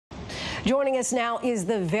Joining us now is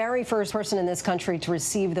the very first person in this country to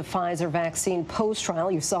receive the Pfizer vaccine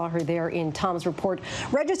post-trial. You saw her there in Tom's report.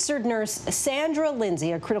 Registered nurse Sandra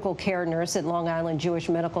Lindsay, a critical care nurse at Long Island Jewish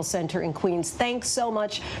Medical Center in Queens. Thanks so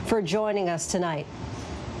much for joining us tonight.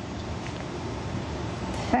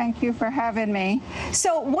 Thank you for having me.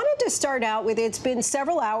 So wanted to start out with, it's been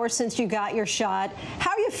several hours since you got your shot.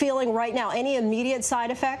 How are you feeling right now? Any immediate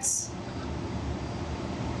side effects?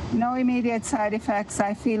 No immediate side effects.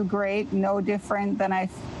 I feel great, no different than I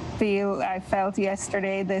felt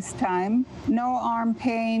yesterday this time. No arm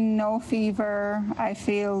pain, no fever. I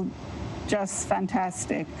feel just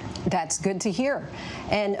fantastic. That's good to hear.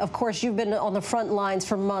 And of course, you've been on the front lines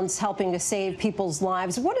for months helping to save people's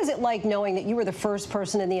lives. What is it like knowing that you were the first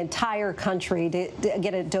person in the entire country to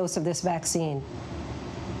get a dose of this vaccine?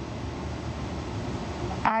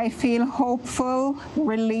 I feel hopeful,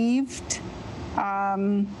 relieved,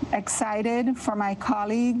 excited for my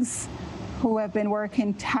colleagues who have been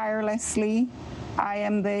working tirelessly. I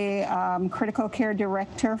am the critical care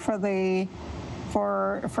director for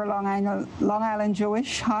Long Island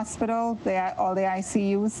Jewish Hospital, all the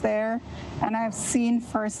ICUs there, and I've seen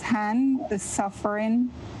firsthand the suffering,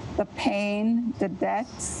 the pain, the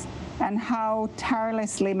deaths, and how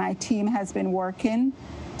tirelessly my team has been working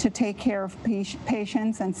to take care of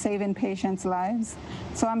patients and saving patients' lives.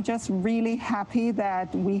 So I'm just really happy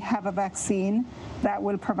that we have a vaccine that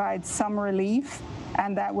will provide some relief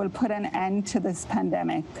and that will put an end to this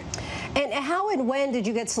pandemic. And how and when did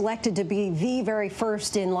you get selected to be the very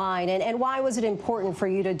first in line, and why was it important for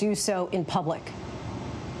you to do so in public?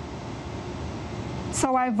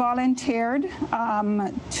 So I volunteered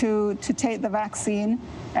to take the vaccine.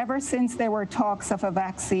 Ever since there were talks of a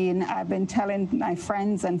vaccine, I've been telling my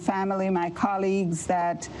friends and family, my colleagues,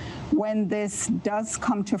 that when this does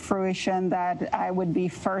come to fruition, that I would be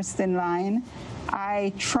first in line.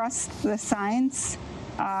 I trust the science,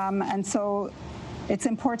 and so it's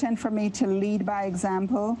important for me to lead by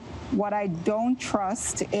example. What I don't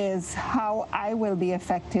trust is how I will be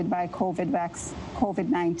affected by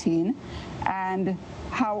COVID-19 and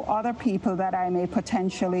how other people that I may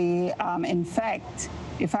potentially infect,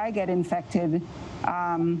 if I get infected,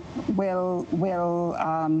 will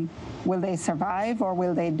they survive or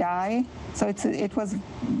will they die? So it was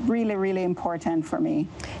really, really important for me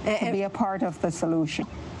to be a part of the solution.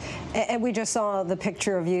 And we just saw the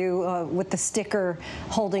picture of you with the sticker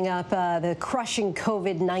holding up the crushing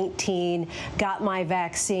COVID-19, got my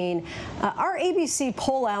vaccine. Our ABC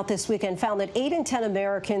poll out this weekend found that 8 in 10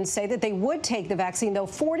 Americans say that they would take the vaccine, though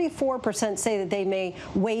 44% say that they may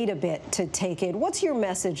wait a bit to take it. What's your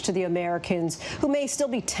message to the Americans who may still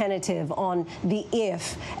be tentative on the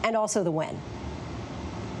if and also the when?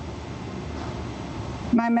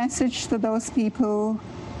 My message to those people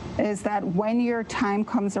is that when your time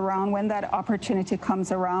comes around, when that opportunity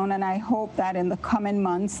comes around, and I hope that in the coming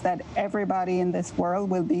months that everybody in this world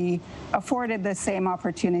will be afforded the same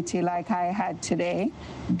opportunity like I had today,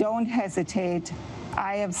 don't hesitate.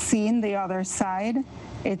 I have seen the other side.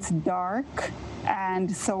 It's dark,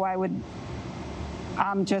 and so I would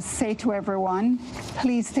just say to everyone,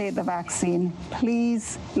 please take the vaccine.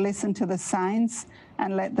 Please listen to the science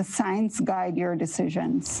and let the science guide your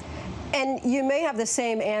decisions. And you may have the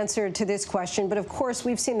same answer to this question, but of course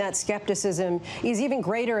we've seen that skepticism is even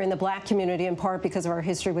greater in the Black community, in part because of our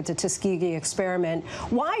history with the Tuskegee experiment.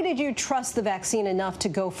 Why did you trust the vaccine enough to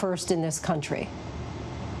go first in this country?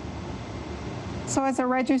 So as a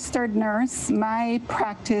registered nurse, my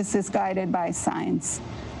practice is guided by science.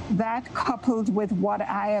 That coupled with what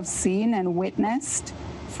I have seen and witnessed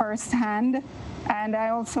firsthand, and I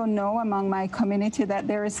also know among my community that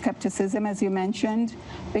there is skepticism, as you mentioned,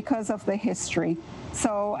 because of the history.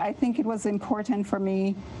 So I think it was important for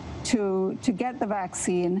me to get the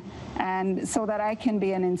vaccine, and so that I can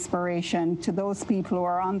be an inspiration to those people who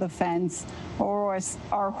are on the fence or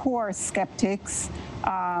who are skeptics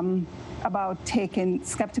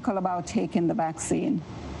skeptical about taking the vaccine.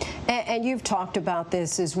 And you've talked about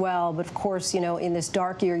this as well, but of course, you know, in this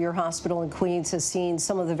dark year, your hospital in Queens has seen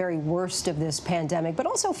some of the very worst of this pandemic, but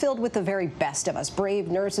also filled with the very best of us, brave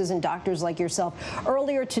nurses and doctors like yourself.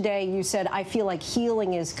 Earlier today, you said, I feel like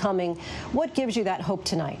healing is coming. What gives you that hope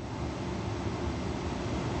tonight?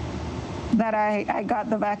 That I got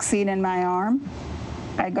the vaccine in my arm.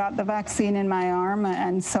 I got the vaccine in my arm,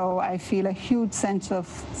 and so I feel a huge sense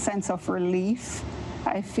of relief.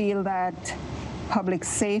 I feel that public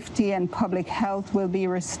safety and public health will be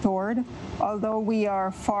restored. Although we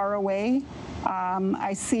are far away,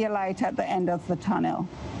 I see a light at the end of the tunnel.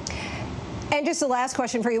 And just the last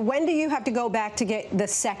question for you. When do you have to go back to get the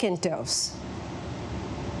second dose?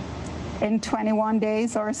 in 21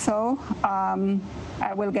 days or so,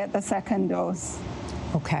 I will get the second dose.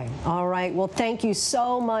 Okay. All right. Well, thank you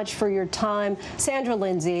so much for your time, Sandra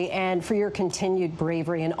Lindsay, and for your continued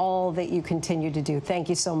bravery and all that you continue to do. Thank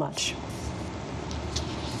you so much.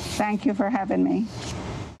 Thank you for having me.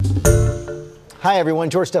 Hi, everyone.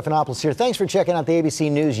 George Stephanopoulos here. Thanks for checking out the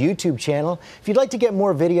ABC News YouTube channel. If you'd like to get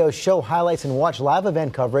more videos, show highlights, and watch live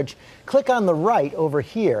event coverage, click on the right over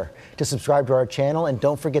here to subscribe to our channel. And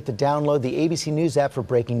don't forget to download the ABC News app for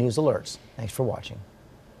breaking news alerts. Thanks for watching.